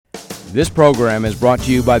This program is brought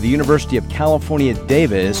to you by the University of California,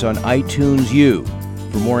 Davis on iTunes U.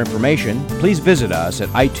 For more information, please visit us at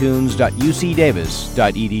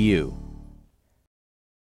itunes.ucdavis.edu.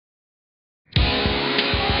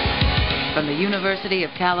 From the University of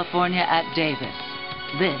California at Davis,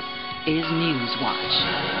 this is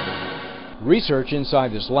Newswatch. Research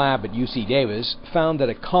inside this lab at UC Davis found that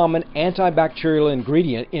a common antibacterial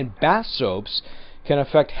ingredient in bath soaps can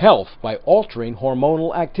affect health by altering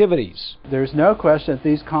hormonal activities. There's no question that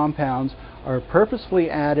these compounds are purposefully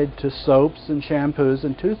added to soaps and shampoos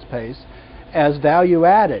and toothpaste as value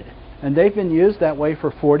added. And they've been used that way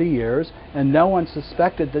for 40 years, and no one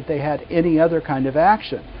suspected that they had any other kind of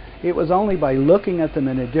action. It was only by looking at them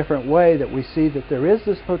in a different way that we see that there is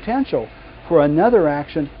this potential for another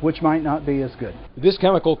action which might not be as good. This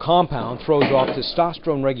chemical compound throws off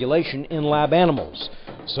testosterone regulation in lab animals.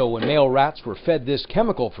 So when male rats were fed this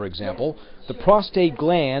chemical, for example, the prostate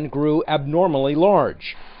gland grew abnormally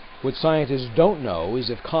large. What scientists don't know is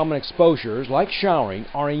if common exposures, like showering,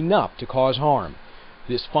 are enough to cause harm.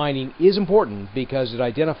 This finding is important because it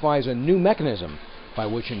identifies a new mechanism by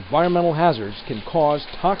which environmental hazards can cause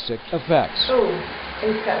toxic effects. Oh,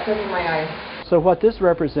 it's got soap in my eye. So what this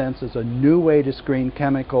represents is a new way to screen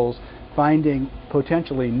chemicals, finding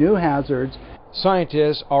potentially new hazards.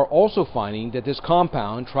 Scientists are also finding that this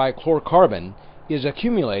compound, trichlorcarbon, is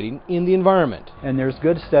accumulating in the environment. And there's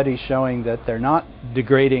good studies showing that they're not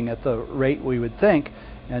degrading at the rate we would think,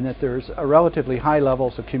 and that there's a relatively high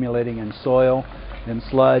levels accumulating in soil, in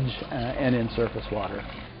sludge, and in surface water.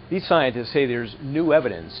 These scientists say there's new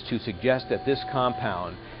evidence to suggest that this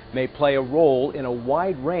compound may play a role in a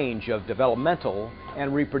wide range of developmental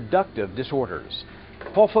and reproductive disorders.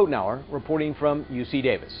 Paul Fotenauer reporting from UC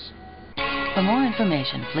Davis. For more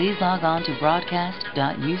information, please log on to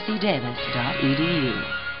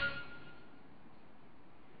broadcast.ucdavis.edu.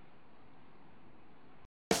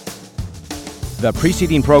 The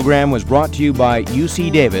preceding program was brought to you by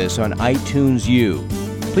UC Davis on iTunes U.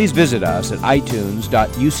 Please visit us at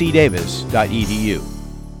itunes.ucdavis.edu.